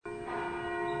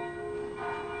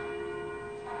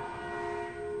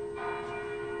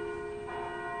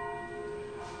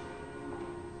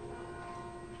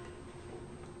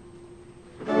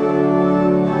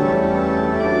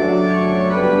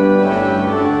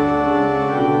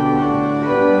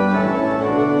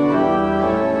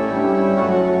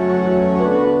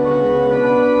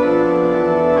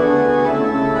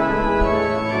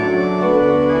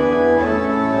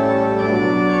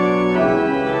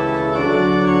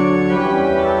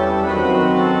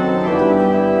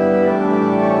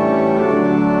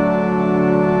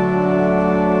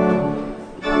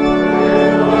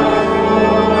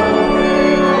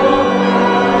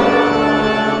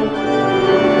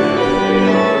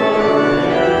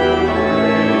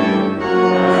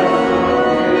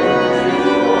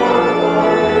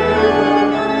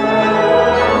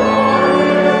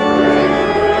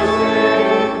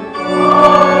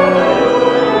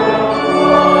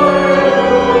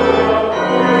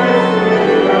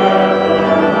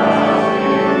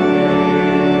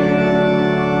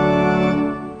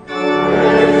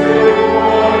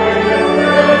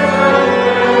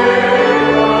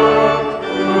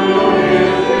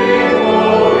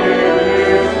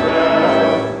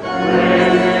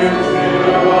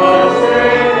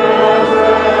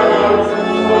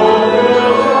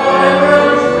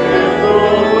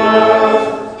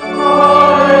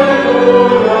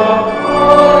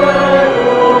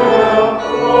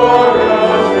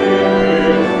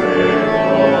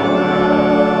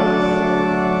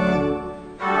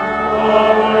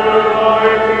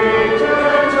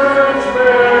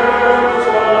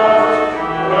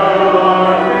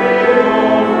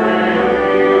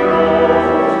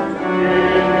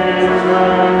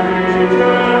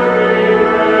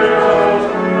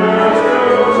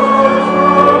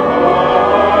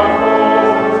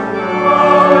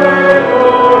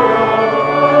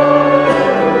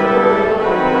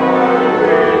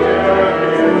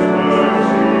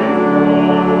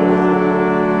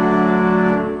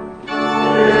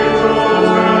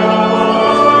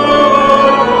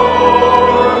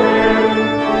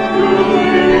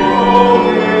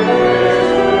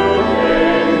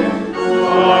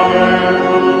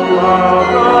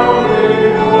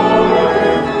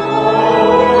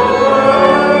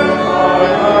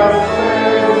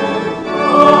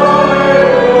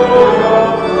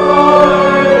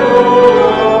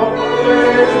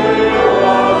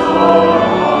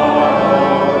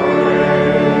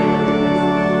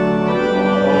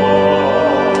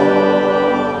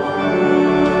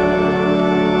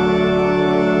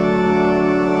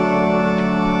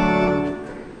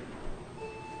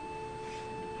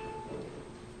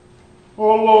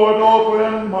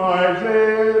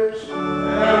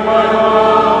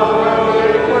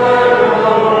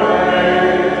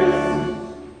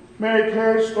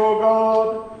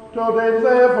to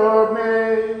deliver me.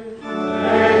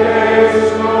 Make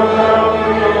haste to help me,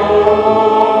 O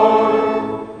Lord.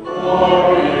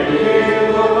 Glory be to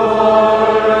the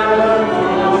Father, and to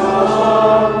the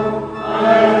Son,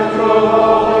 and to the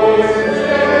Holy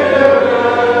Spirit,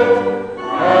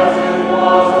 as it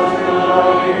was in the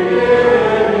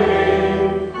beginning,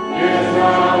 is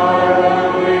now, and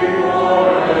will be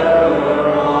forever.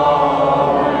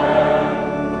 Amen.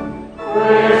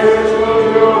 Praise to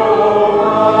you, O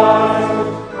Christ.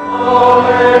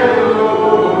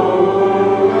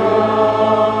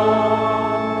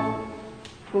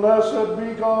 Blessed be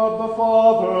God the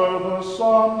Father, the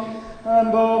Son, and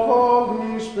the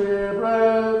Holy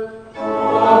Spirit.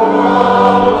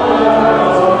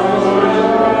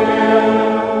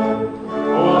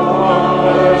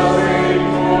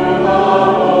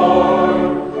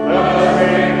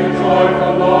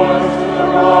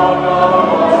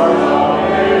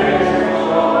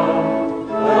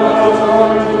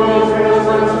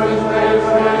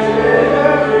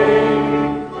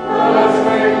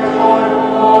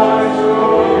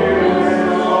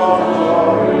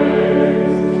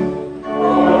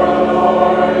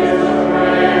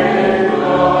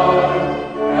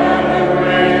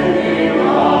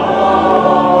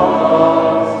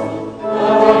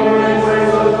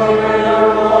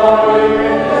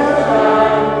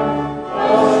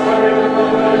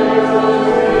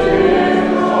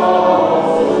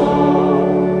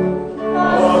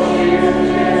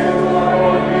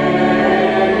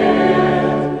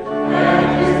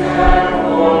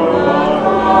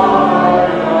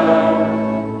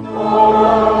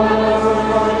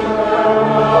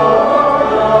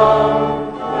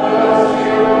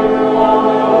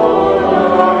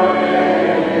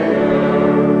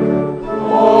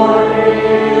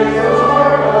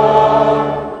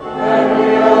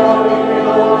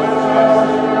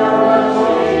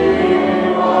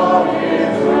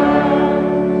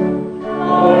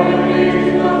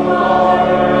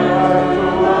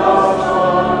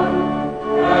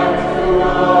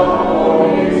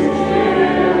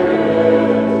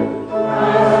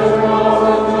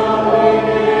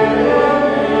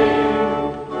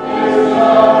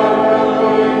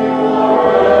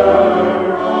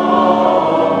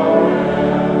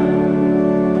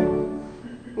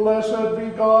 Blessed be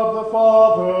God the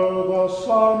Father, the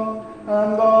Son,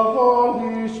 and the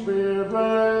Holy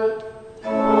Spirit.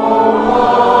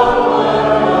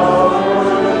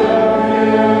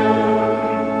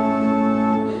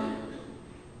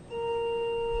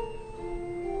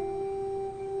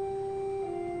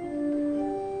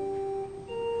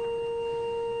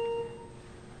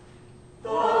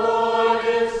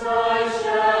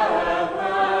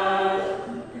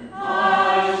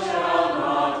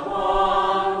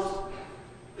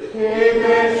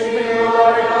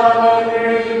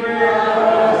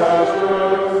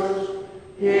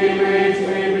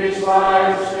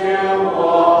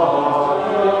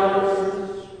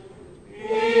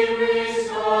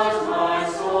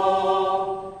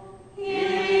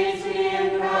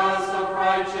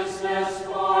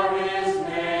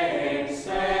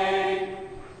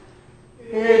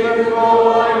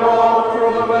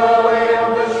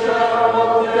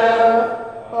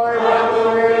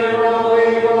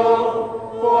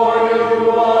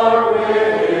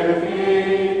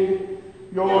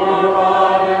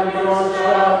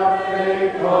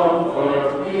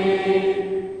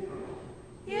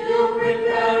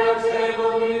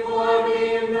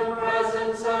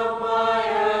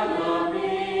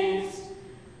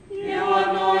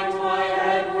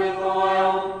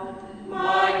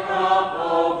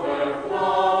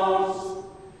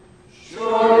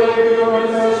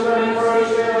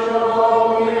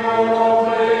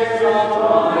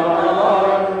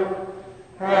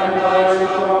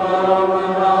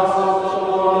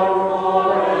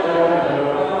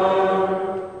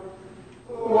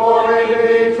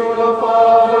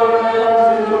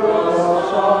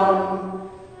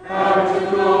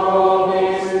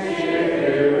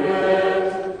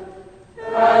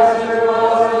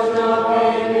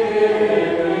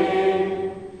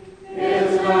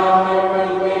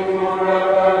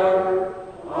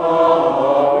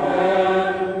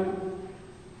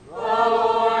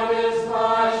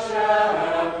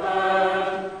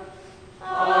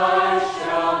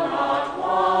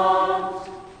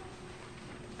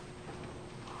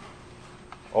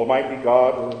 Almighty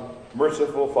God,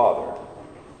 merciful Father,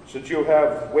 since you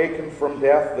have wakened from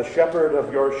death the shepherd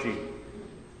of your sheep,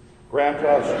 grant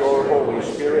us your Holy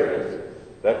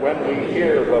Spirit, that when we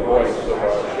hear the voice of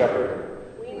our shepherd,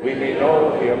 we may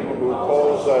know him who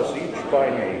calls us each by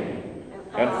name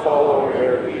and follow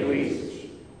where he leads,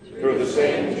 through the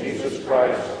same Jesus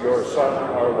Christ, your Son,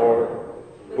 our Lord,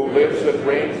 who lives and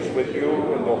reigns with you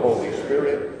in the Holy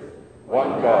Spirit,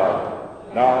 one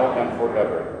God, now and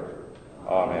forever.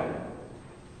 Amen.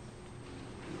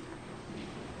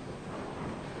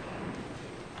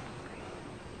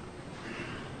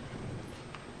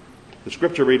 The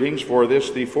scripture readings for this,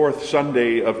 the fourth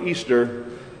Sunday of Easter,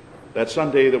 that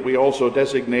Sunday that we also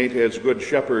designate as Good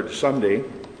Shepherd Sunday.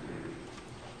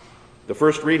 The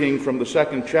first reading from the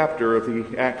second chapter of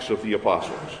the Acts of the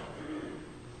Apostles.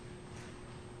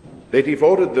 They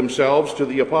devoted themselves to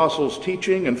the apostles'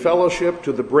 teaching and fellowship,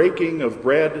 to the breaking of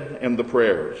bread and the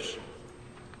prayers.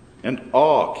 And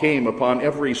awe came upon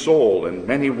every soul, and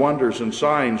many wonders and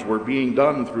signs were being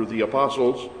done through the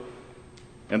apostles.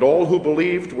 And all who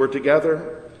believed were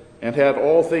together and had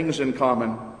all things in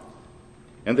common.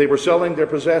 And they were selling their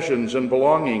possessions and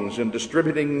belongings and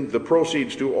distributing the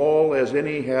proceeds to all as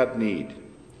any had need.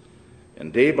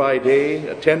 And day by day,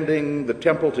 attending the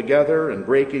temple together and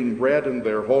breaking bread in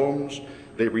their homes,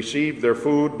 they received their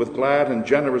food with glad and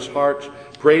generous hearts,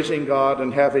 praising God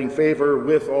and having favor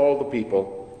with all the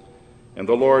people. And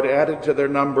the Lord added to their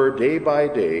number day by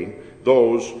day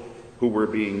those who were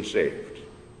being saved.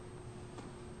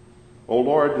 O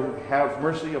Lord, have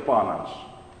mercy upon us.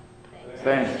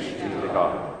 Thanks be to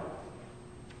God.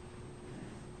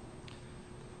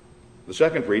 The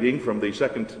second reading from the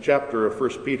second chapter of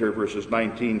 1 Peter, verses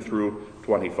 19 through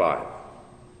 25.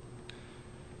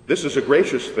 This is a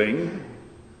gracious thing.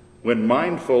 When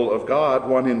mindful of God,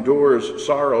 one endures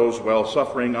sorrows while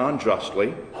suffering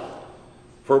unjustly.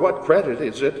 For what credit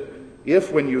is it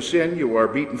if when you sin you are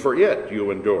beaten for it,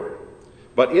 you endure?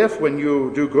 But if when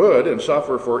you do good and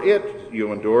suffer for it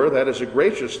you endure, that is a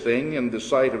gracious thing in the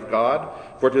sight of God.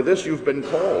 For to this you've been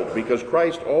called, because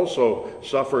Christ also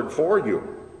suffered for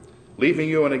you, leaving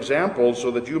you an example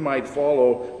so that you might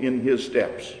follow in his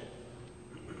steps.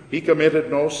 He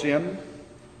committed no sin,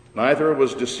 neither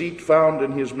was deceit found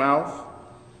in his mouth.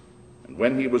 And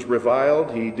when he was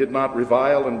reviled, he did not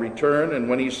revile in return. And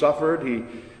when he suffered, he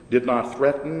did not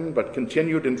threaten, but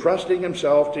continued entrusting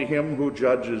himself to him who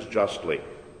judges justly.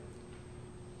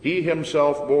 He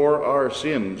himself bore our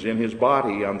sins in his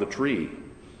body on the tree,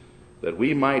 that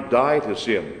we might die to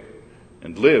sin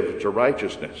and live to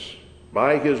righteousness.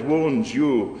 By his wounds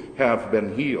you have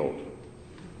been healed.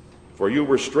 For you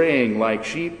were straying like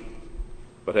sheep,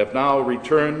 but have now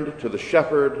returned to the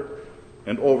shepherd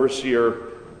and overseer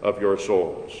of your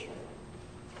souls.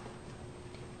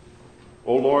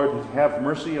 O Lord, have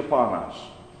mercy upon us.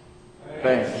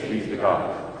 Thanks be to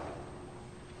God.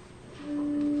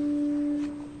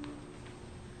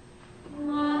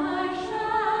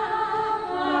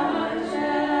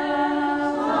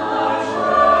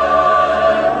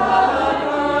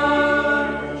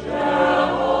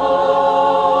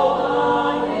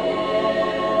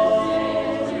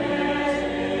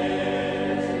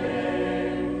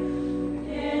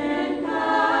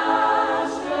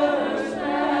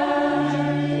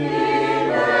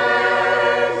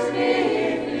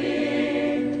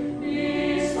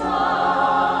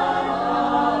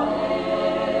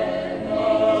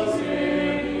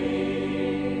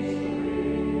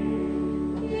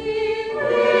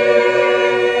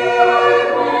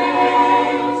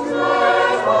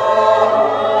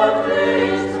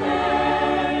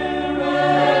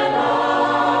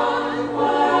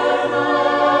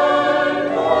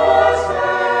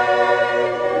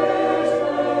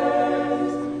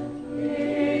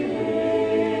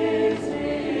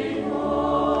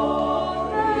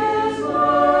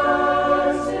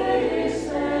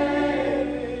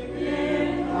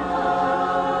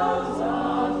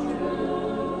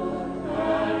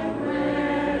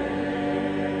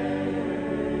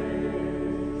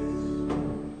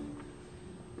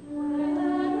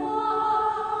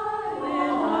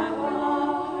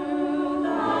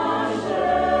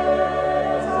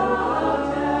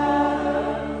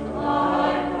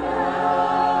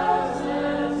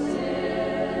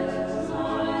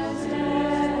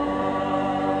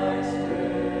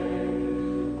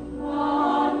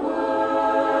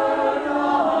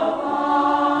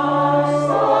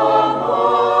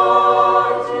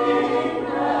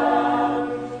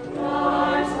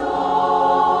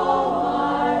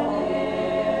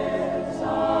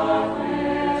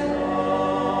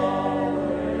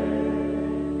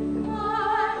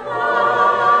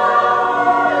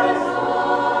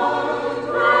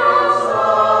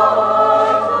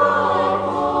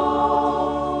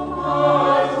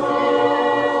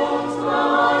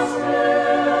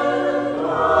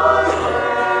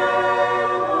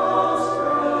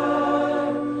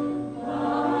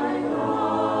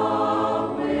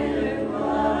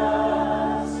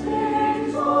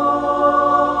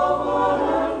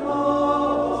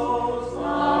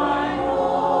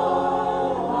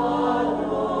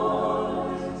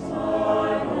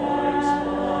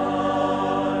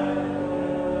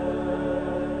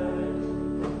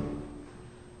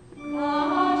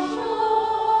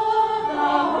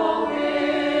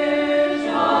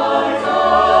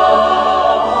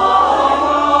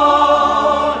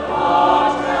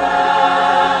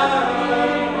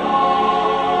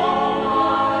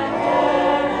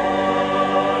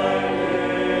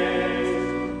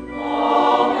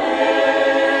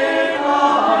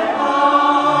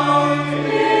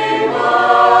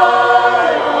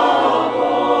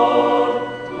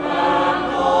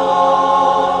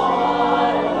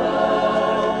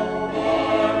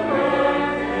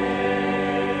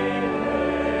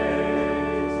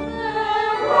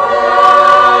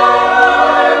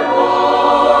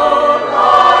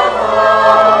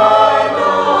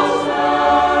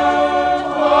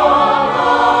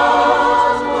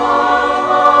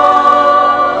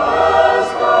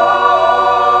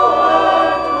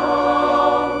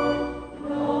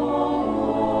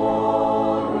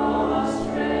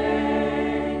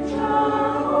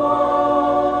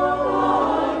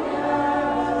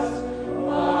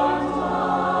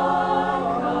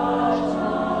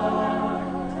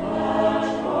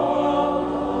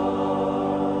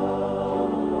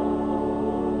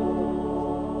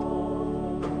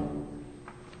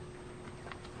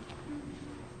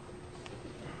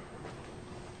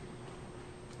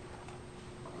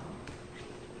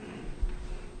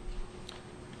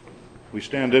 We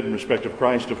stand in respect of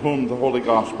Christ, of whom the Holy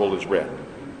Gospel is read.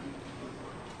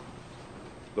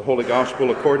 The Holy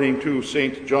Gospel according to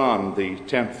St. John, the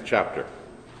 10th chapter.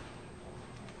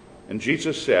 And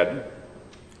Jesus said,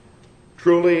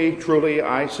 "Truly, truly,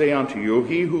 I say unto you,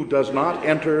 he who does not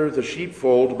enter the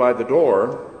sheepfold by the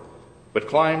door, but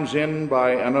climbs in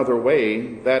by another way,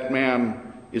 that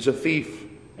man is a thief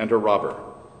and a robber.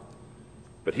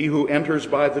 But he who enters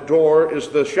by the door is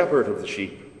the shepherd of the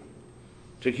sheep.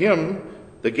 To him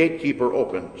the gatekeeper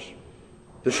opens.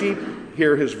 The sheep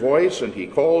hear his voice, and he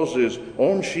calls his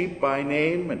own sheep by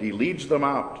name, and he leads them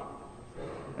out.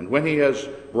 And when he has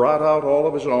brought out all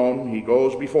of his own, he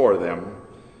goes before them,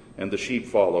 and the sheep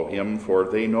follow him, for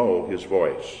they know his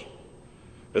voice.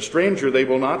 A stranger they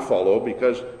will not follow,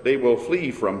 because they will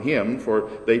flee from him, for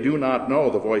they do not know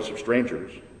the voice of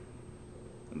strangers."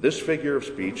 And this figure of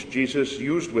speech Jesus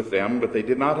used with them, but they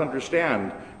did not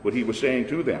understand what he was saying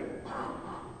to them.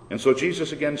 And so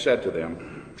Jesus again said to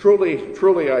them, "Truly,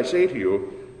 truly, I say to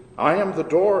you, I am the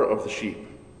door of the sheep.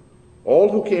 All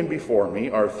who came before me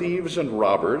are thieves and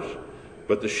robbers,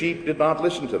 but the sheep did not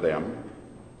listen to them.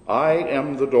 I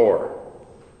am the door.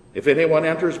 If anyone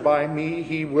enters by me,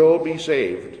 he will be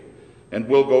saved, and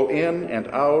will go in and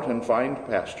out and find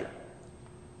pasture.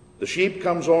 The sheep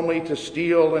comes only to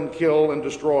steal and kill and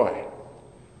destroy.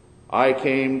 I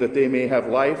came that they may have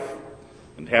life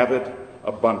and have it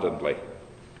abundantly."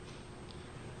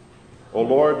 O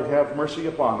Lord, have mercy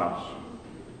upon us.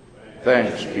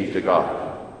 Thanks be to God.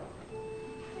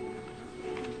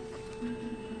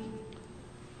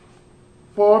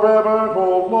 Forever,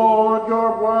 O Lord,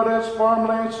 your word is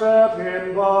firmly set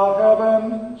in the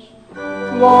heavens.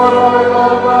 Lord, I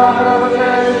love the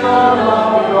habitation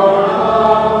of your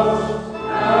house,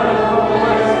 and the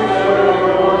place where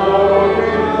your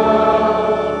glory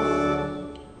dwells.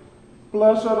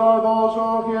 Blessed are those who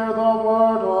hear the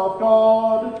word of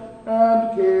God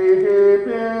and keep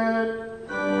it.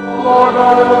 Lord, I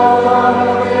love the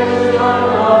habitation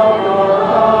of your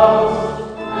house,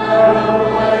 and the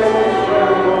place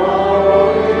where your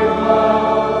glory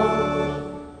dwells.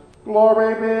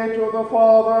 Glory be to the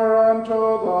Father, and to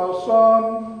the Son,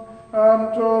 and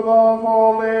to the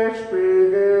Holy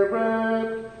Spirit.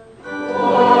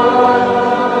 Lord, I love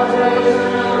the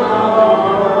habitation of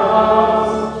your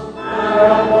house,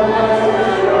 and the place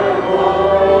where your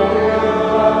glory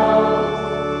dwells.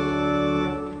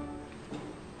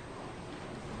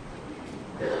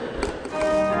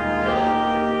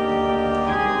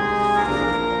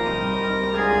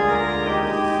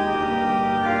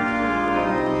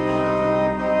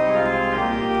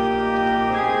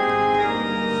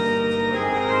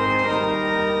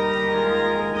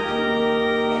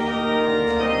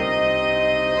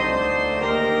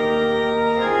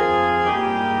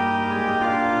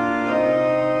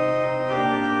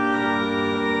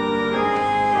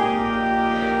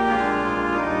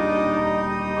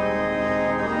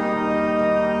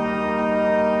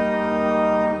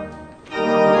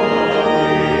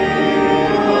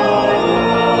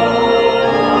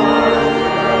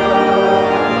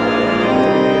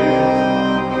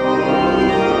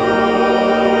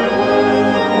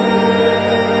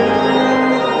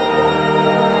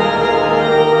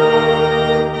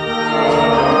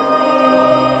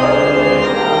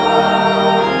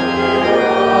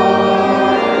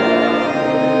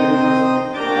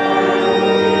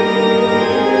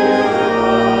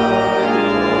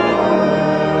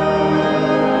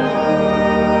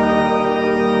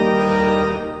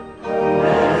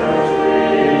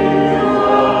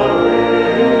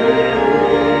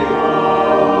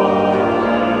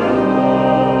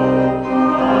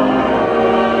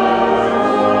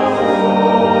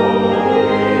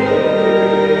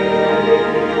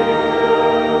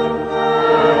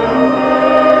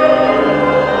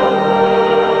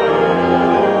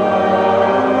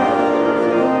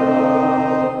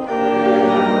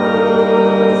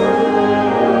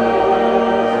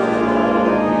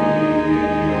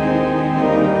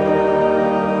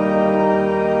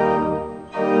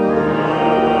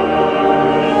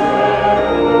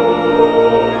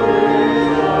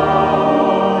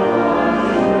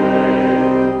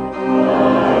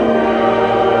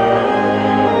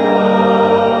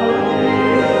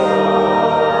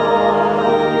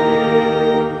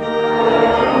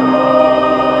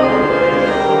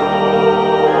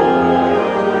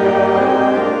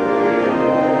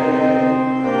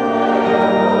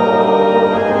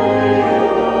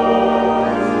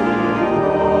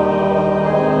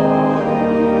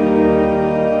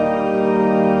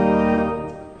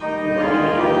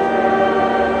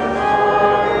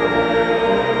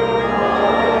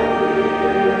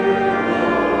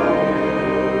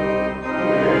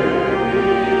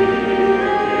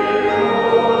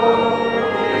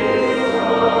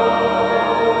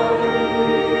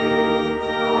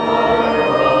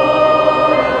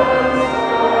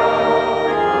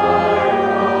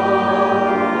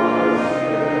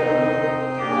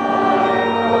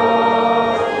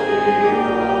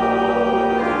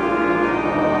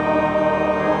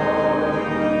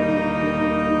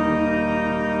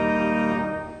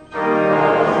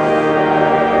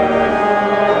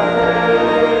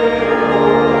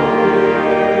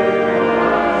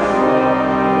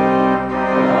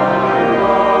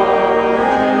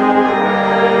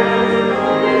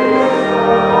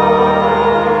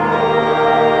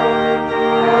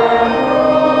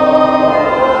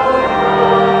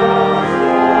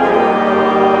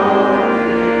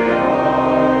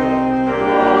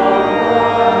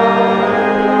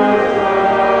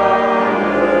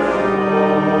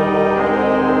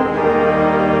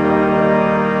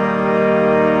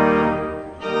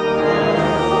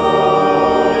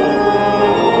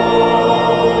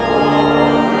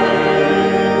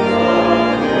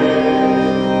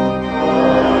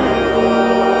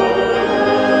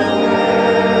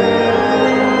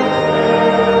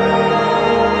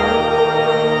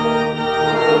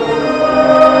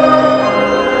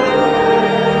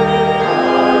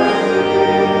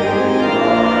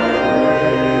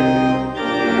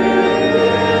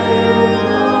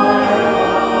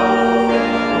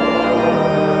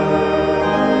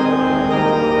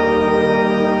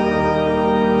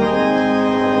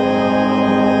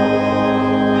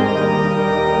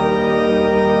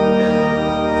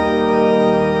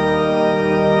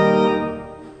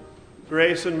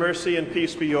 Grace and mercy and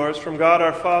peace be yours from God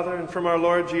our Father and from our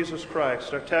Lord Jesus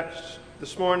Christ. Our text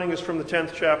this morning is from the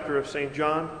 10th chapter of St.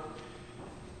 John.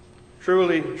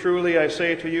 Truly, truly, I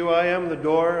say to you, I am the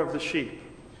door of the sheep.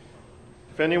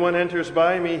 If anyone enters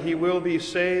by me, he will be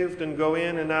saved and go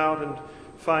in and out and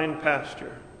find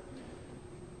pasture.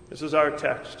 This is our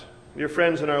text. Dear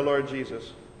friends in our Lord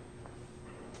Jesus.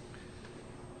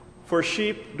 For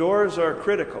sheep, doors are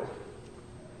critical.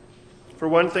 For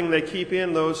one thing, they keep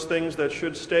in those things that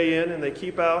should stay in, and they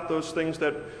keep out those things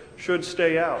that should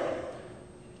stay out.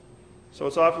 So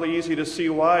it's awfully easy to see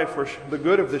why, for the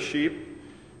good of the sheep,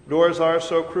 doors are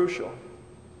so crucial.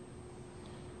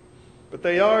 But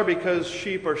they are because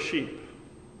sheep are sheep.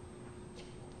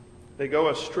 They go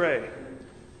astray.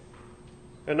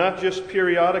 And not just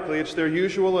periodically, it's their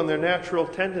usual and their natural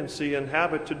tendency and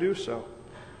habit to do so.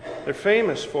 They're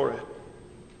famous for it.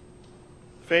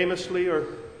 Famously, or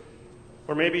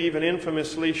maybe even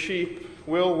infamously, sheep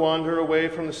will wander away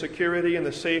from the security and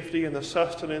the safety and the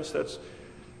sustenance that's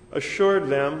assured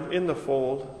them in the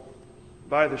fold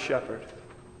by the shepherd.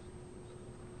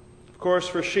 Of course,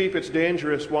 for sheep, it's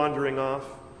dangerous wandering off,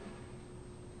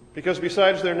 because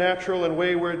besides their natural and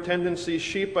wayward tendencies,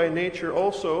 sheep by nature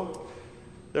also,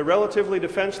 they're relatively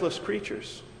defenseless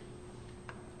creatures.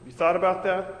 Have you thought about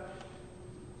that?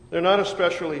 They're not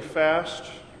especially fast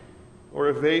or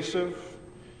evasive.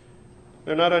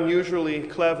 They're not unusually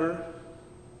clever.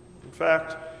 In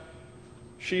fact,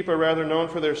 sheep are rather known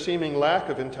for their seeming lack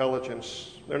of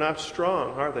intelligence. They're not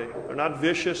strong, are they? They're not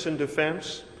vicious in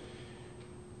defense.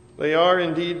 They are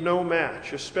indeed no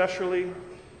match, especially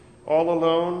all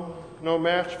alone, no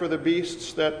match for the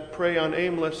beasts that prey on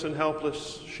aimless and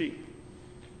helpless sheep.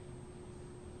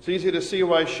 It's easy to see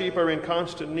why sheep are in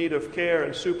constant need of care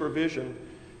and supervision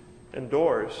and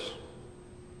doors.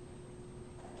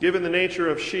 Given the nature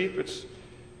of sheep, it's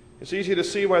easy to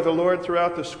see why the Lord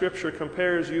throughout the Scripture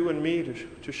compares you and me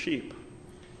to sheep.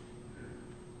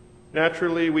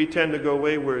 Naturally, we tend to go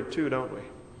wayward too, don't we?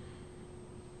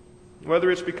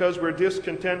 Whether it's because we're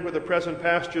discontent with the present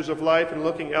pastures of life and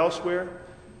looking elsewhere,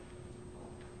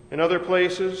 in other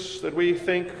places that we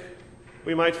think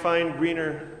we might find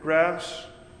greener grass,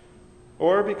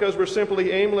 or because we're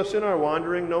simply aimless in our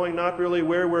wandering, knowing not really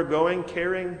where we're going,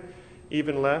 caring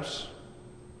even less.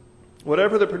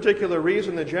 Whatever the particular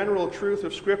reason, the general truth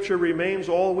of Scripture remains: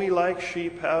 all we like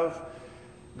sheep have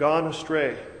gone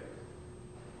astray.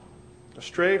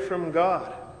 Astray from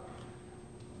God.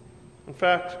 In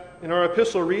fact, in our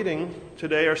epistle reading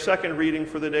today, our second reading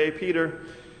for the day, Peter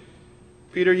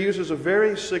uses a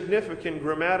very significant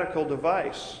grammatical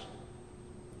device.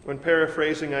 When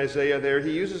paraphrasing Isaiah there,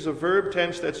 he uses a verb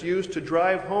tense that's used to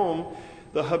drive home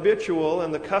the habitual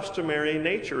and the customary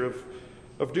nature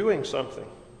of doing something.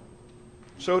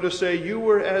 So to say, you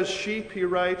were as sheep, he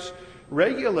writes,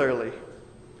 regularly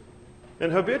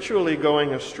and habitually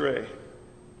going astray.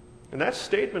 And that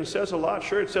statement says a lot.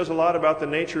 Sure, it says a lot about the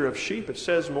nature of sheep. It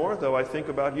says more, though, I think,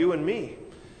 about you and me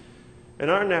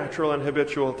and our natural and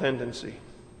habitual tendency.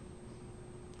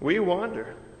 We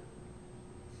wander.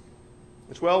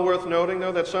 It's well worth noting,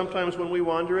 though, that sometimes when we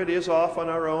wander, it is off on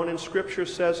our own, and Scripture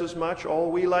says as much. All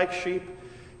we like sheep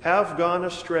have gone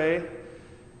astray.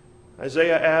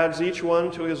 Isaiah adds each one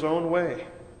to his own way.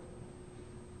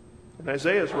 And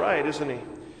Isaiah's right, isn't he?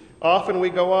 Often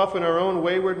we go off in our own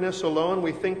waywardness alone.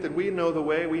 We think that we know the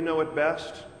way, we know it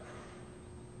best.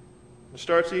 It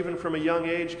starts even from a young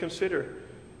age. Consider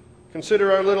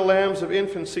our little lambs of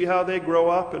infancy, how they grow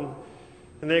up and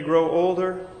they grow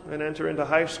older and enter into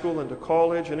high school, into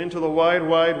college, and into the wide,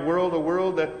 wide world, a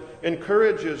world that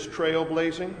encourages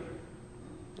trailblazing,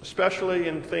 especially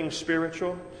in things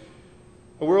spiritual.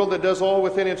 A world that does all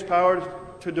within its power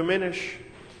to diminish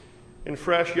in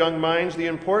fresh young minds the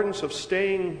importance of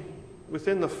staying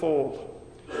within the fold,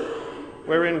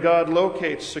 wherein God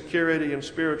locates security and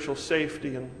spiritual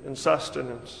safety and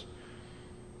sustenance.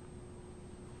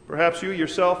 Perhaps you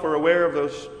yourself are aware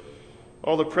of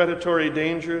all the predatory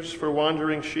dangers for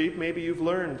wandering sheep. Maybe you've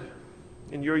learned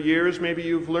in your years, maybe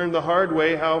you've learned the hard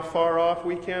way how far off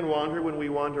we can wander when we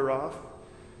wander off.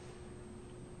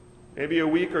 Maybe a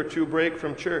week or two break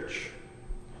from church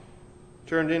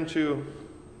turned into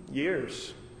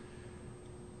years.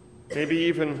 Maybe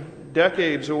even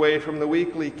decades away from the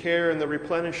weekly care and the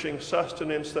replenishing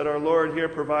sustenance that our Lord here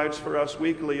provides for us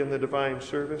weekly in the divine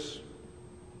service.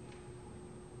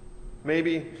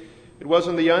 Maybe it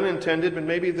wasn't the unintended, but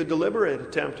maybe the deliberate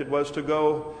attempt it was to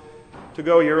go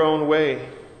your own way,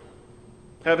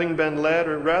 having been led,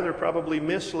 or rather probably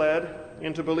misled,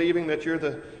 into believing that you're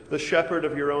the shepherd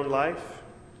of your own life.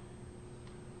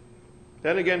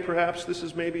 Then again, perhaps this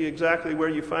is maybe exactly where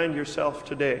you find yourself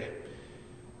today.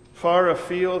 far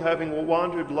afield, having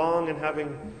wandered long and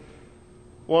having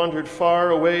wandered far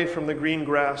away from the green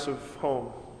grass of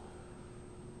home.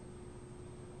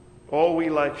 All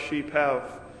we like sheep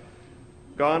have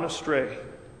gone astray,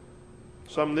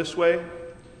 some this way,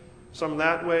 some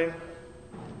that way.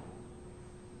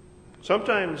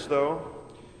 Sometimes, though,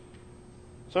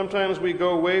 we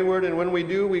go wayward, and when we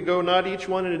do, we go not each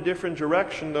one in a different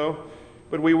direction, though,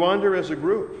 but we wander as a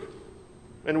group,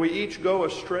 and we each go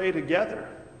astray together.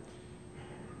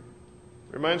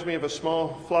 Reminds me of a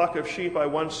small flock of sheep I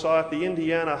once saw at the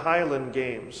Indiana Highland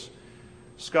Games,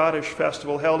 Scottish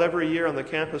festival held every year on the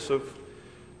campus of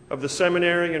the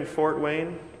seminary in Fort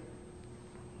Wayne.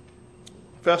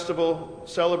 Festival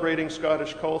celebrating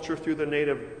Scottish culture through the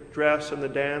native dress and the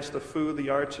dance, the food, the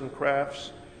arts and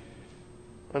crafts.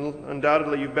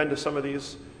 Undoubtedly, you've been to some of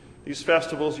these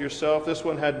festivals yourself. This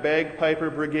one had bagpiper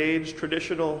brigades,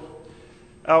 traditional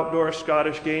outdoor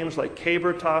Scottish games like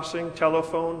caber tossing,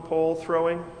 telephone pole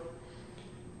throwing.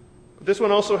 This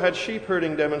one also had sheep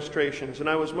herding demonstrations, and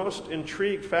I was most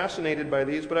intrigued, fascinated by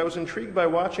these, but I was intrigued by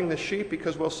watching the sheep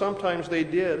because, well, sometimes they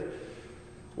did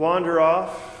wander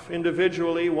off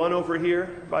individually, one over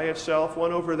here by itself,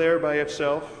 one over there by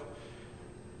itself.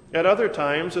 At other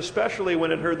times, especially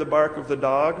when it heard the bark of the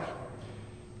dog,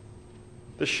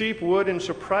 the sheep would, in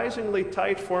surprisingly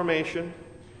tight formation,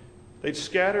 they'd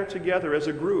scatter together as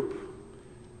a group,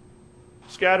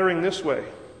 scattering this way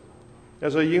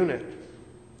as a unit,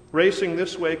 racing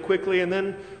this way quickly, and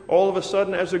then all of a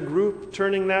sudden as a group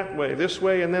turning that way, this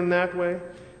way and then that way,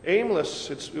 aimless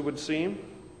it would seem,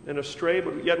 and astray,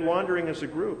 but yet wandering as a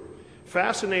group.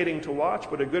 Fascinating to watch,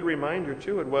 but a good reminder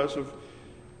too it was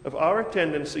of our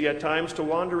tendency at times to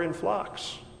wander in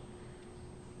flocks.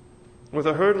 With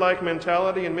a herd-like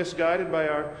mentality and misguided by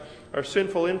our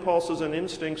sinful impulses and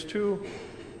instincts to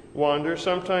wander,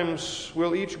 sometimes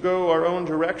we'll each go our own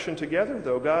direction together,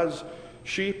 though. God's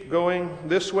sheep going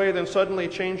this way, then suddenly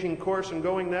changing course and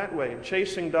going that way, and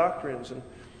chasing doctrines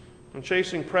and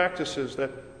chasing practices that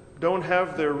don't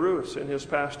have their roots in his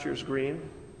pastures green.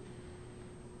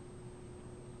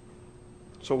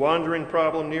 It's a wandering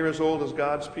problem near as old as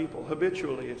God's people.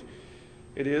 Habitually,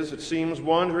 it seems,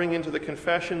 wandering into the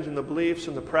confessions and the beliefs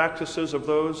and the practices of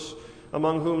those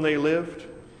among whom they lived.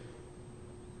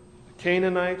 The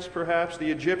Canaanites, perhaps, the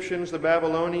Egyptians, the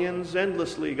Babylonians,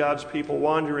 endlessly God's people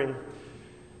wandering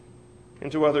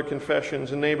into other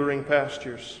confessions and neighboring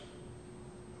pastures.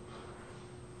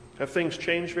 Have things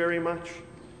changed very much?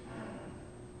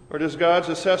 Or does God's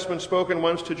assessment spoken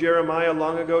once to Jeremiah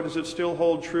long ago, does it still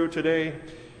hold true today?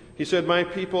 He said, "My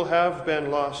people have been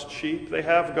lost sheep. They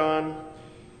have gone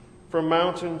from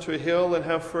mountain to hill and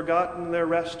have forgotten their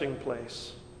resting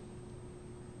place."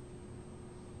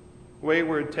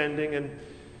 Wayward tending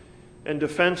and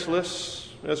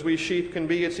defenseless as we sheep can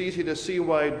be, it's easy to see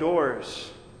why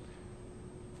doors,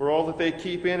 for all that they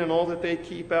keep in and all that they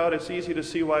keep out, it's easy to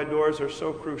see why doors are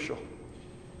so crucial.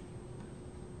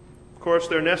 Of course,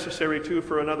 they're necessary too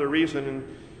for another reason,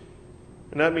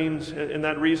 and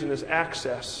that reason is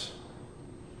access.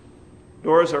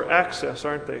 Doors are access,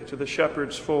 aren't they, to the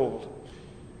shepherd's fold?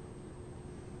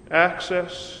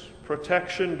 Access,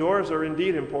 protection, doors are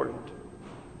indeed important.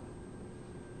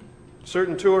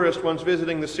 Certain tourists once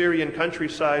visiting the Syrian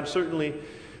countryside certainly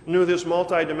knew this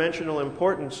multidimensional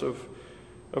importance of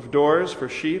doors for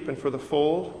sheep and for the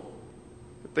fold.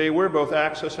 They were both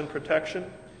access and protection.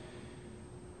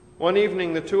 One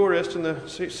evening, the tourist in the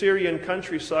Syrian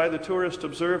countryside, the tourist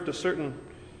observed a certain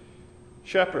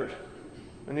shepherd.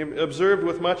 And he observed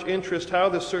with much interest how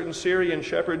this certain Syrian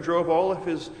shepherd drove all of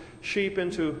his sheep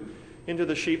into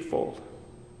the sheepfold.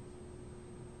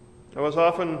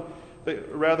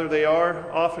 They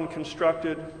are often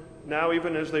constructed, now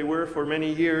even as they were for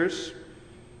many years,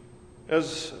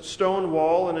 as stone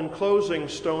wall, an enclosing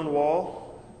stone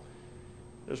wall.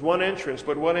 There's one entrance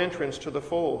to the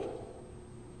fold.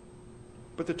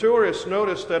 But the tourist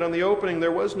noticed that on the opening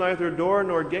there was neither door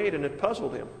nor gate, and it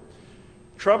puzzled him.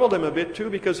 Troubled him a bit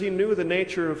too, because he knew the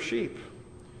nature of sheep,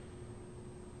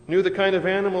 knew the kind of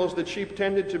animals that sheep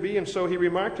tended to be, and so he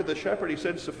remarked to the shepherd, he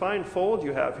said, "It's a fine fold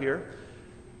you have here.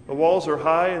 The walls are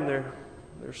high and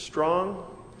they're strong."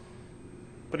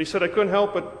 But he said, "I couldn't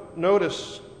help but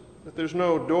notice that there's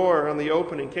no door on the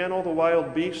opening. Can't all the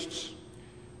wild beasts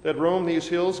that roam these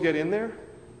hills get in there?"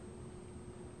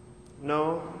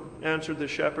 "No," answered the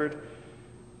shepherd.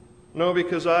 "No,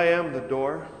 because I am the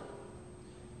door."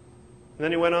 And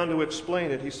then he went on to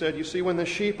explain it. He said, "You see, when the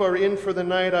sheep are in for the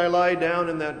night, I lie down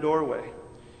in that doorway.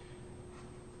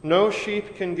 No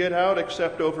sheep can get out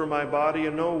except over my body,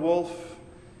 and no wolf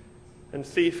and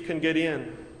thief can get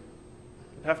in.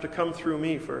 They have to come through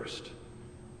me first.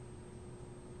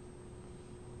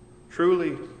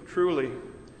 Truly, truly,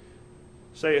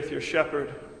 saith your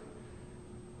shepherd,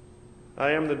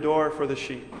 I am the door for the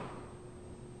sheep.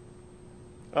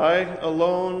 I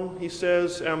alone, he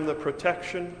says, am the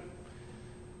protection.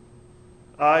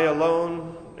 I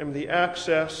alone am the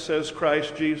access, says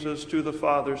Christ Jesus, to the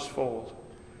Father's fold.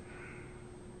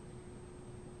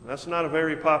 That's not a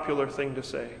very popular thing to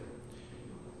say.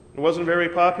 It wasn't very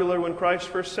popular when Christ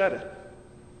first said it.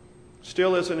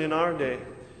 Still isn't in our day.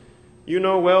 You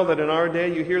know well that in our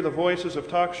day you hear the voices of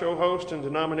talk show host and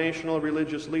denominational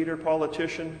religious leader,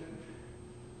 politician,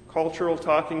 cultural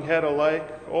talking head alike,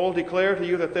 all declare to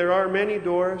you that there are many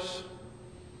doors,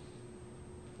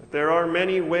 that there are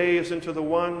many ways into the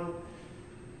one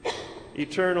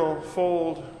eternal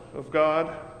fold of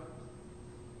God.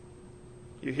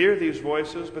 You hear these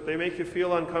voices, but they make you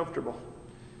feel uncomfortable.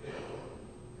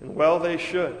 And well, they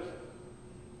should,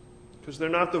 because they're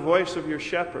not the voice of your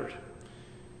shepherd.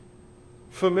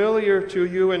 Familiar to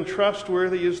you and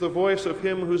trustworthy is the voice of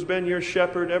him who's been your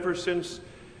shepherd ever since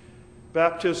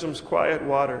baptism's quiet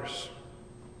waters.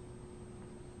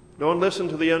 Don't listen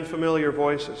to the unfamiliar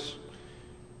voices.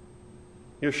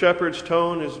 Your shepherd's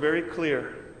tone is very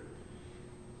clear.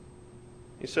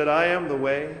 He said, I am the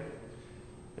way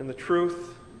and the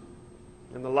truth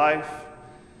and the life.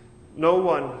 No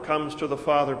one comes to the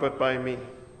Father but by me.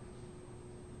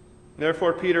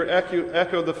 Therefore, Peter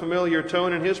echoed the familiar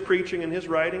tone in his preaching and his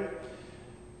writing.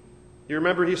 You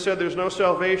remember he said there's no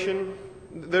salvation.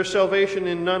 There's salvation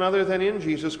in none other than in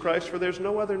Jesus Christ, for there's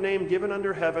no other name given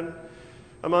under heaven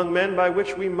among men by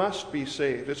which we must be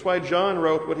saved. It's why John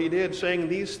wrote what he did, saying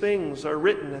these things are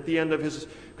written at the end of his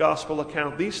gospel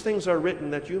account. These things are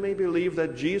written that you may believe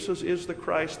that Jesus is the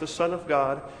Christ, the Son of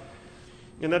God,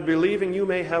 and that believing you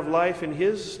may have life in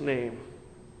his name.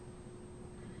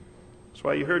 That's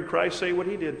why you heard Christ say what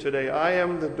he did today. I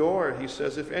am the door, he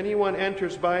says. If anyone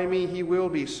enters by me, he will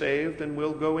be saved and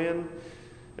will go in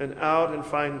and out and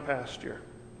find pasture.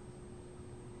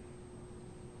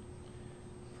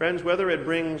 Friends, whether it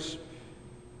brings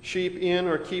sheep in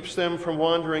or keeps them from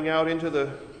wandering out into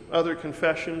the other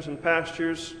confessions and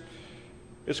pastures,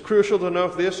 it's crucial to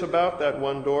note this about that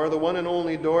one door. The one and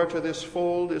only door to this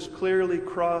fold is clearly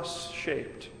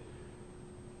cross-shaped.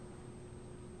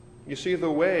 You see,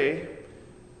 the way,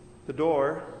 the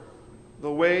door,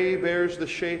 the way bears the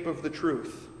shape of the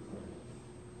truth.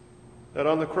 That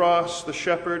on the cross, the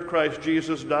shepherd, Christ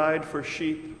Jesus, died for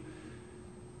sheep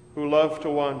who love to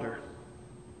wander.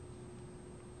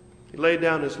 He laid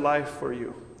down his life for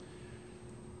you.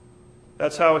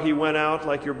 That's how he went out,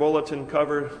 like your bulletin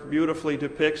cover beautifully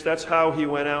depicts. That's how he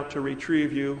went out to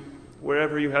retrieve you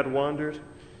wherever you had wandered.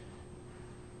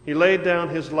 He laid down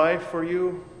his life for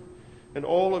you, and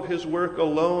all of his work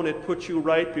alone, it put you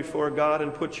right before God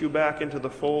and put you back into the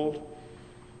fold.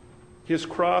 His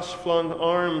cross-flung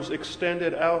arms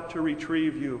extended out to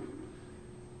retrieve you.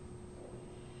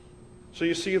 So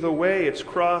you see, the way, it's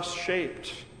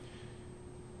cross-shaped.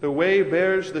 The way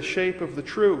bears the shape of the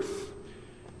truth.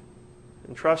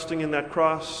 And trusting in that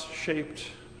cross-shaped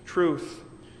truth,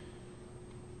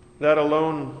 that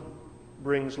alone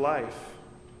brings life.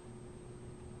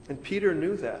 And Peter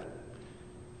knew that.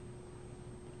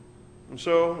 And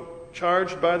so,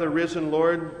 charged by the risen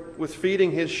Lord with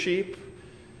feeding his sheep,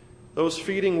 those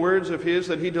feeding words of his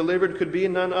that he delivered could be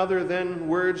none other than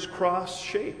words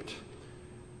cross-shaped.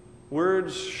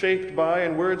 Words shaped by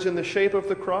and words in the shape of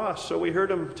the cross. So we heard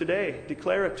him today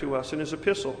declare it to us in his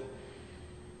epistle.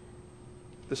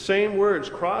 The same words,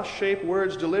 cross-shaped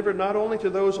words, delivered not only to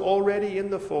those already in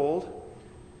the fold,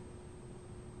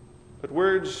 but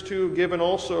words too given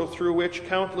also through which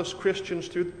countless Christians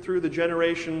through the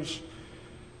generations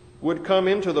would come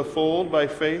into the fold by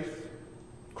faith.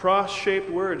 Cross-shaped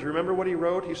words. Remember what he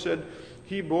wrote? He said,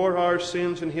 he bore our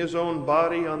sins in his own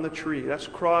body on the tree. That's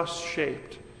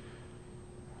cross-shaped.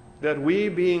 That we,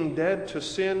 being dead to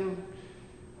sin,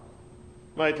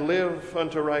 might live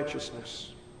unto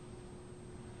righteousness.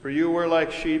 For you were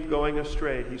like sheep going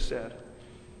astray, he said,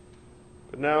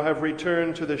 but now have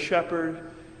returned to the shepherd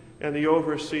and the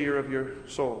overseer of your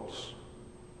souls.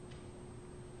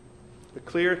 The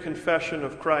clear confession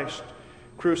of Christ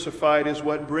crucified is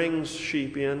what brings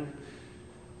sheep in.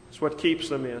 It's what keeps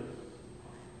them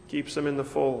in the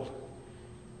fold.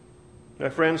 My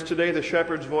friends, today the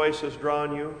shepherd's voice has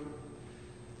drawn you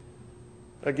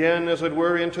again, as it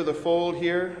were, into the fold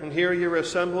here. And here you're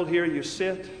assembled, here you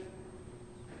sit.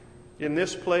 In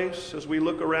this place, as we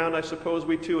look around, I suppose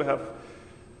we too have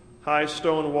high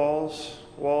stone walls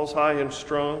high and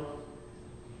strong.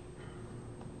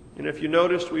 And if you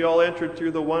noticed, we all entered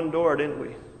through the one door, didn't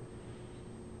we?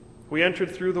 We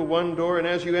entered through the one door, and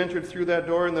as you entered through that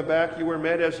door in the back, you were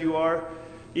met as you are.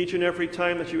 Each and every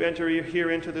time that you enter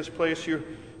here into this place, you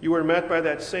were met by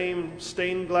that same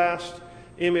stained glass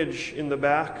image in the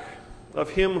back of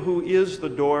him who is the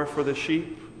door for the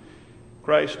sheep,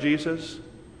 Christ Jesus.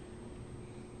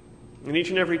 And each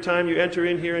and every time you enter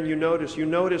in here and you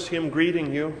notice him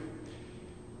greeting you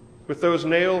with those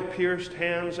nail-pierced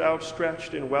hands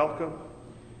outstretched in welcome.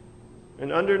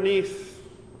 And underneath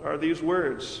are these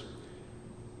words,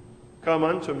 "Come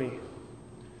unto me.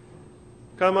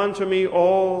 Come unto me,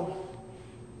 all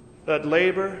that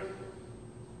labor,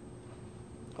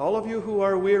 all of you who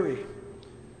are weary.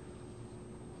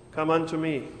 Come unto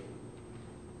me."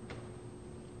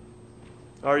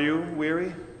 Are you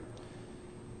weary?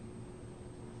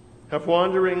 Have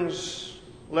wanderings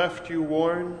left you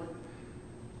worn?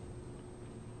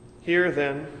 Here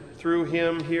then, through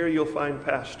him, here you'll find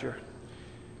pasture.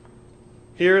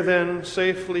 Here then,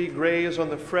 safely graze on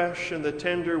the fresh and the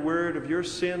tender word of your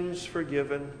sins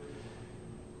forgiven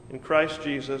in Christ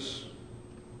Jesus.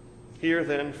 Here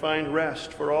then, find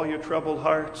rest for all your troubled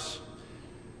hearts.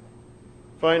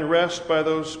 Find rest by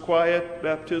those quiet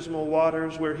baptismal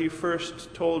waters where he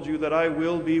first told you that I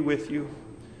will be with you,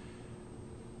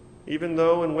 even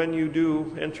though and when you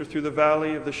do enter through the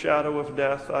valley of the shadow of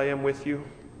death, I am with you.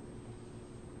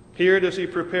 Here does he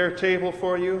prepare table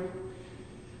for you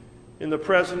in the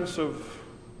presence of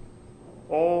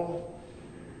all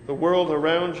the world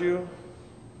around you,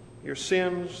 your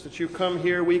sins that you come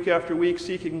here week after week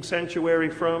seeking sanctuary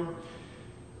from.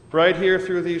 Right here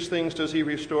through these things does he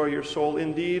restore your soul.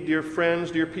 Indeed, dear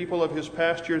friends, dear people of his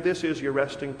pasture, this is your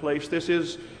resting place. This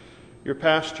is your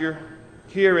pasture.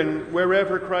 Here and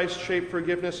wherever Christ's shaped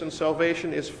forgiveness and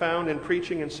salvation is found in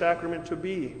preaching and sacrament to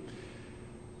be,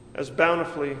 as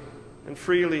bountifully and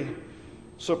freely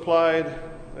supplied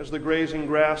as the grazing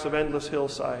grass of endless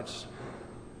hillsides.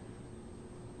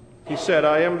 He said,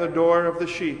 I am the door of the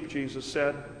sheep, Jesus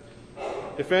said.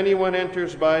 If anyone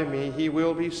enters by me, he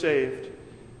will be saved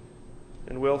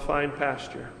and will find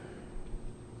pasture.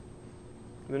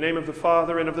 In the name of the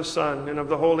Father, and of the Son, and of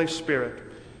the Holy Spirit.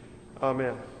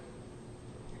 Amen.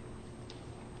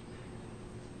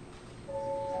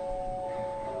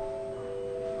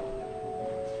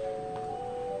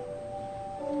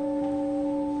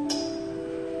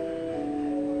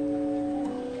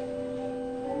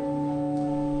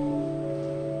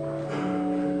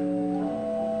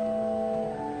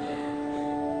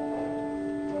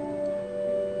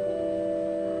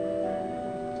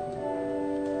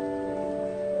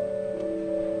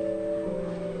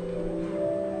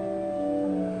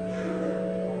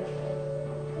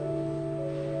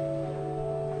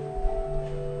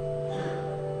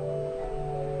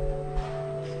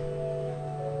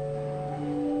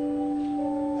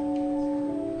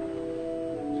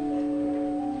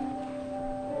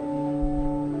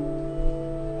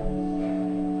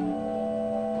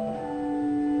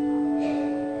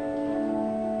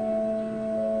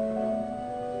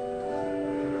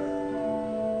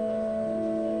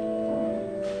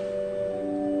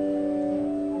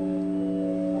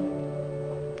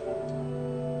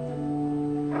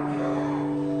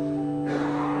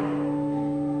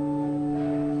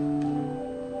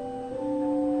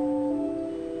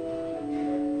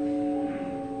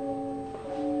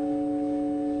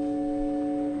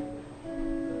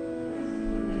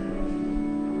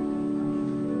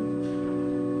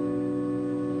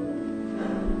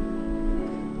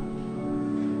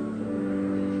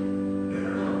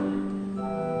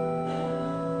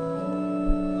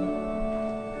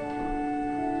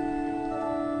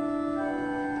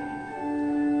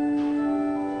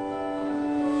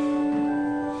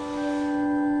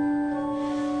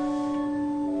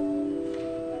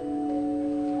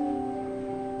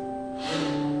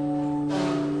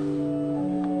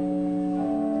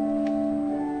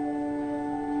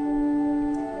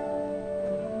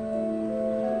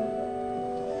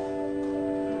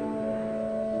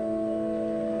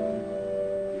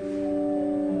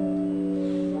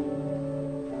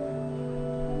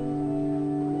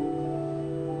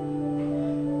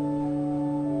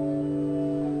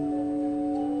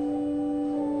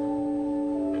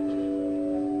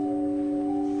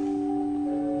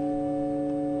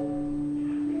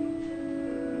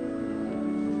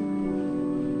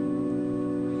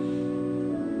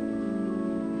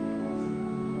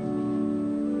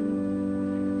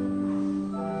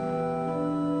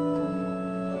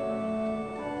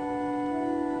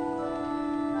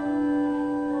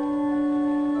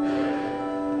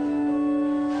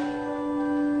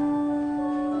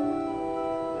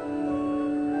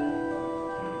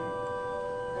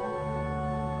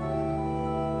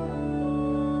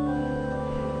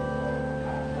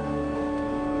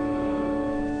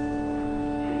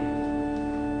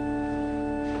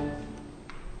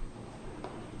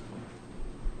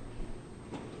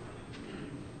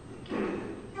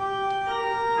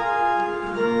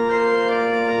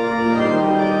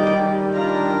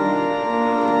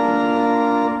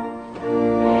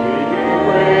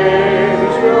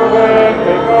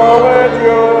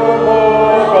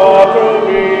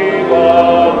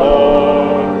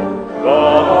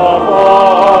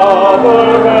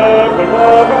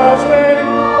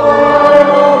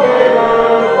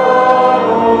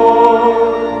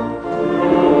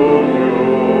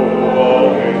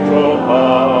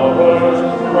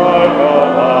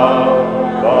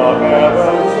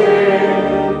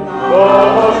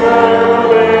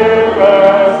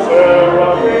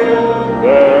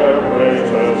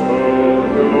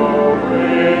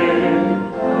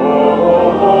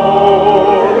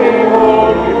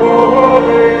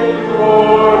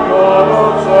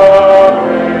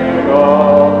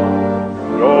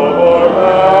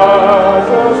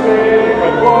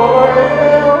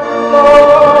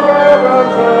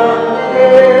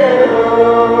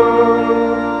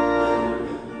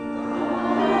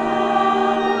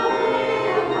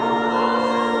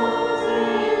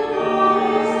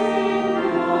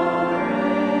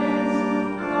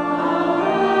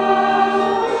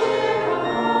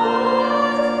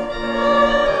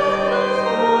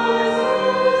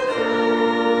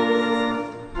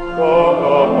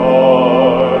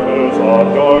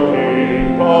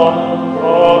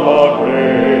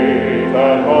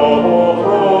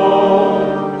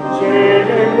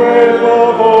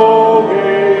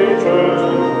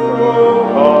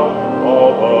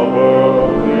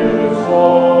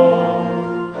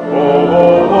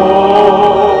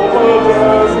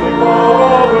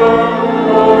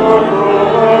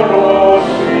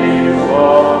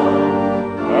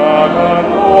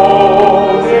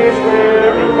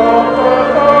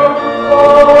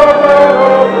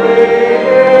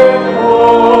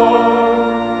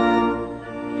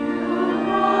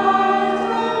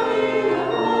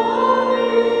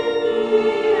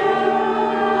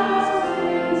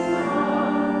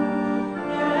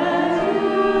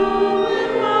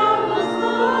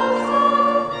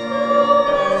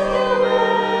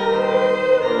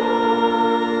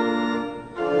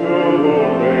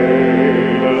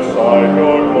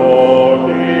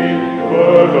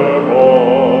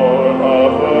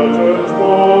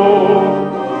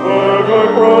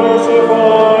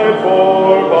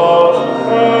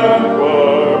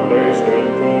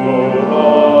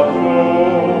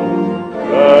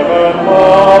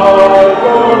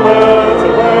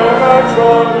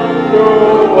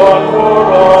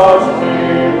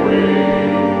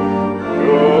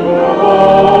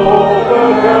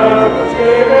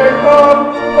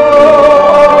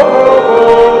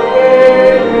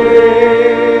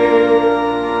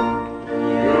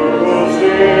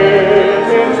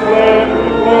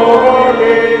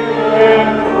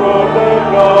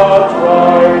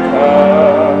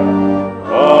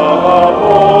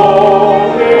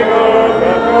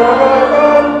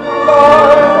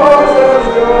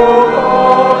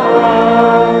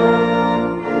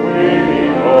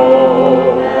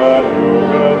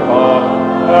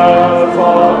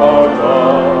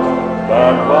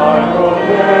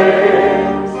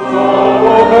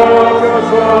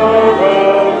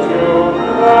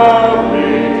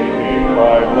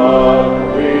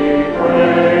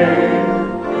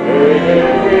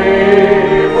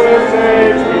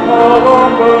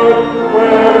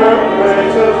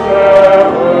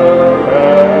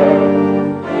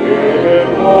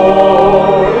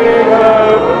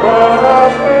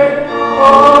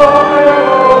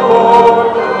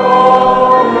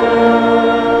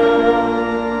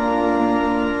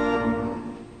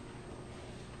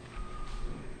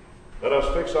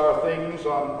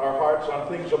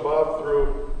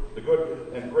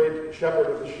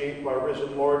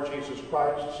 risen Lord Jesus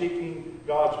Christ, seeking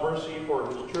God's mercy for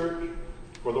his church,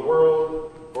 for the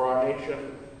world, for our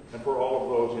nation, and for all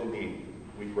of those in need,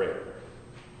 we pray.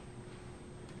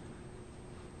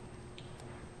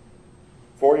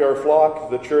 For your flock,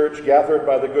 the church, gathered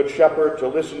by the Good Shepherd to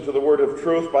listen to the word of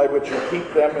truth by which you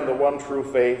keep them in the one true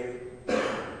faith.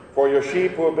 For your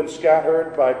sheep who have been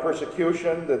scattered by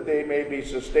persecution, that they may be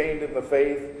sustained in the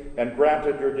faith and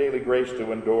granted your daily grace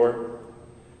to endure.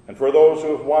 And for those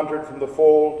who have wandered from the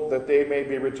fold, that they may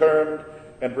be returned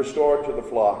and restored to the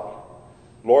flock.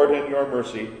 Lord, in your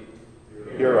mercy,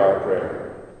 hear our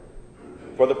prayer.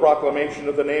 For the proclamation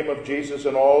of the name of Jesus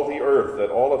in all the earth,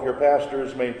 that all of your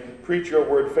pastors may preach your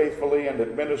word faithfully and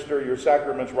administer your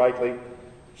sacraments rightly,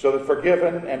 so that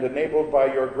forgiven and enabled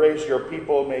by your grace, your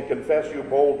people may confess you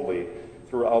boldly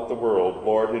throughout the world.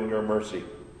 Lord, in your mercy,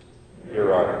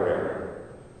 hear our prayer.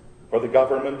 For the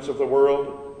governments of the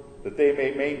world, that they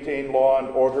may maintain law and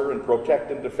order and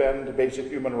protect and defend the basic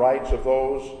human rights of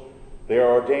those they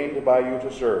are ordained by you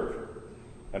to serve,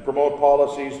 and promote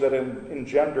policies that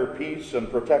engender peace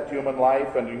and protect human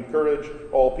life and encourage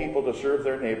all people to serve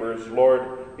their neighbors. Lord,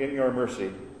 in your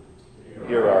mercy,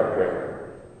 hear our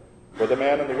prayer. For the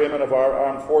men and the women of our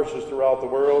armed forces throughout the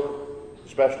world,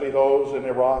 especially those in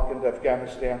Iraq and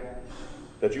Afghanistan,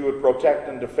 that you would protect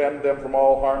and defend them from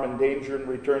all harm and danger and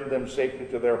return them safely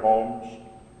to their homes.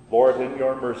 Lord, in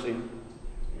your mercy,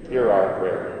 hear our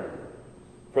prayer.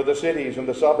 For the cities and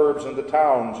the suburbs and the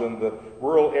towns and the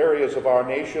rural areas of our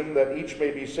nation, that each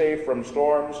may be safe from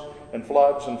storms and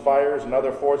floods and fires and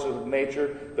other forces of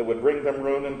nature that would bring them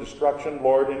ruin and destruction.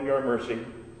 Lord, in your mercy,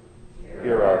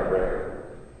 hear our prayer.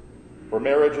 For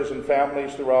marriages and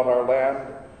families throughout our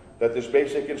land, that this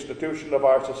basic institution of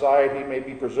our society may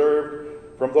be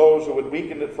preserved from those who would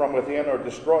weaken it from within or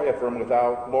destroy it from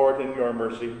without. Lord, in your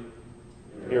mercy,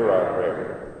 hear our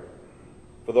prayer.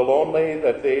 For the lonely,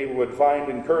 that they would find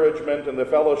encouragement in the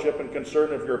fellowship and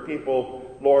concern of your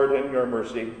people. Lord, in your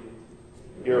mercy,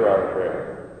 hear our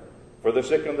prayer. For the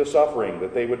sick and the suffering,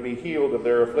 that they would be healed of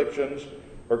their afflictions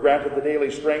or granted the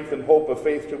daily strength and hope of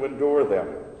faith to endure them,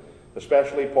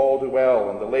 especially Paul Duell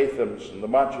and the Lathams and the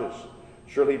Munches,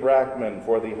 Shirley Brackman,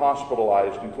 for the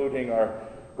hospitalized, including our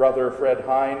brother Fred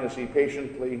Hine as he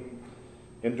patiently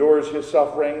endures his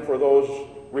suffering, for those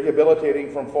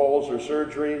rehabilitating from falls or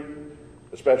surgery,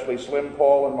 especially Slim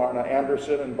Paul and Marna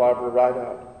Anderson and Barbara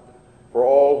Rideout, for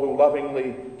all who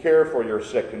lovingly care for your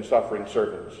sick and suffering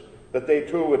servants, that they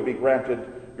too would be granted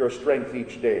your strength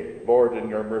each day. Lord, in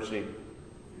your mercy,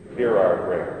 hear our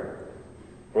prayer.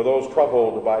 For those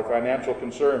troubled by financial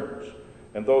concerns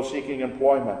and those seeking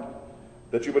employment,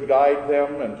 that you would guide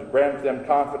them and grant them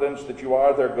confidence that you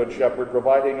are their good shepherd,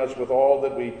 providing us with all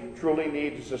that we truly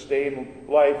need to sustain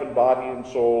life and body and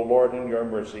soul. Lord, in your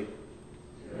mercy,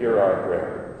 hear our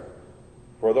prayer.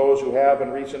 For those who have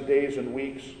in recent days and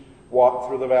weeks walked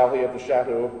through the valley of the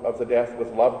shadow of the death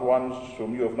with loved ones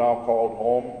whom you have now called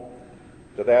home,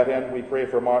 to that end we pray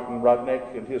for Martin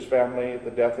Rudnick and his family at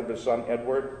the death of his son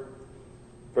Edward,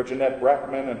 for Jeanette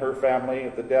Brackman and her family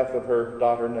at the death of her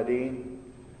daughter Nadine,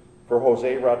 for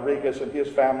Jose Rodriguez and his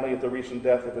family at the recent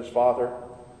death of his father,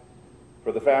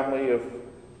 for the family of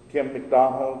Kim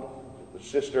McDonald, the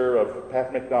sister of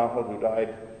Pat McDonald who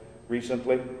died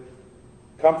recently.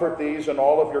 Comfort these and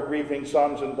all of your grieving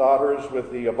sons and daughters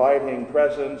with the abiding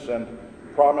presence and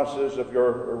promises of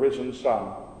your arisen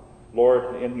Son.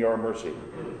 Lord, in your mercy,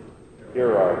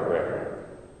 hear our prayer.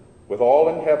 With all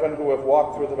in heaven who have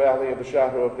walked through the valley of the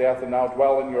shadow of death and now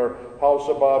dwell in your house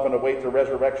above and await the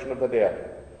resurrection of the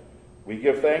dead, we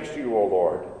give thanks to you, O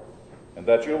Lord, and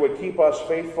that you would keep us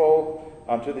faithful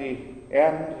unto the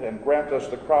end and grant us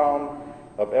the crown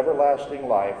of everlasting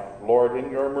life. Lord,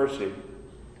 in your mercy,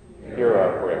 hear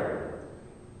our prayer.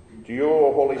 To you,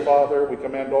 O Holy Father, we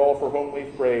commend all for whom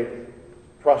we've prayed,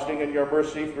 trusting in your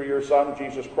mercy through your Son,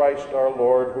 Jesus Christ our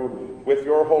Lord, who with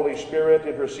your Holy Spirit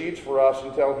intercedes for us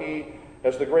until he,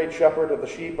 as the great shepherd of the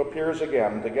sheep, appears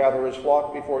again to gather his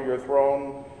flock before your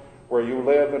throne, where you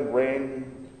live and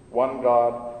reign, one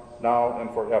God, now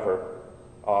and forever.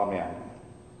 Amen.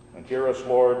 And hear us,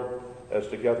 Lord, as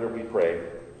together we pray.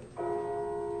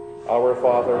 Our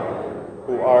Father,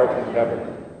 who art in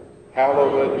heaven,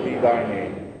 hallowed be thy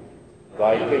name.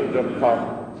 Thy kingdom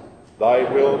come, thy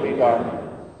will be done,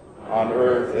 on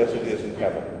earth as it is in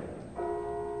heaven.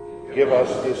 Give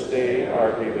us this day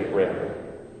our daily bread,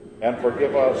 and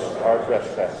forgive us our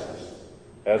trespasses,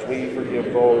 as we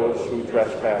forgive those who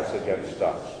trespass against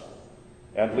us.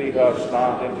 And lead us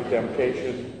not into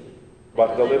temptation,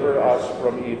 but deliver us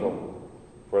from evil.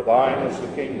 For thine is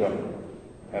the kingdom,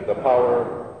 and the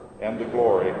power, and the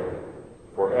glory,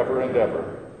 forever and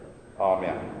ever.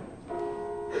 Amen.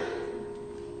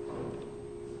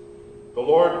 The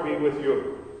Lord be with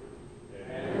you.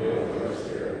 And with your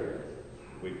spirit.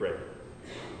 We pray.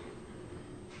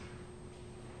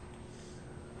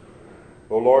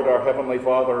 O Lord, our heavenly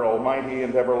Father, almighty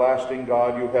and everlasting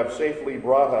God, you have safely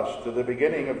brought us to the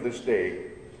beginning of this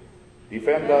day.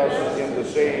 Defend us in the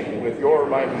same with your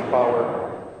mighty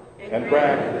power, and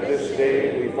grant that this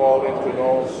day we fall into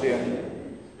no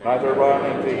sin, neither run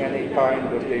into any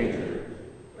kind of danger,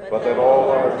 but that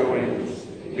all our doings,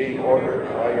 being ordered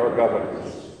by your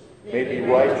governance, may be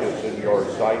righteous in your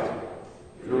sight,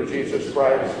 through Jesus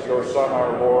Christ, your Son,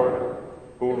 our Lord,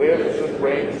 who lives and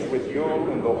reigns with you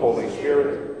in the Holy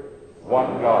Spirit,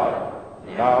 one God,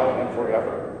 now and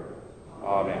forever.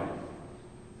 Amen.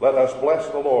 Let us bless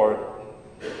the Lord.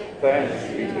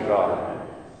 Thanks be to God.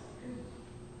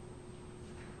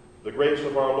 The grace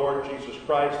of our Lord Jesus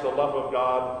Christ, the love of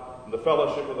God, and the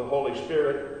fellowship of the Holy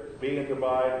Spirit be and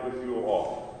abide with you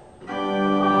all.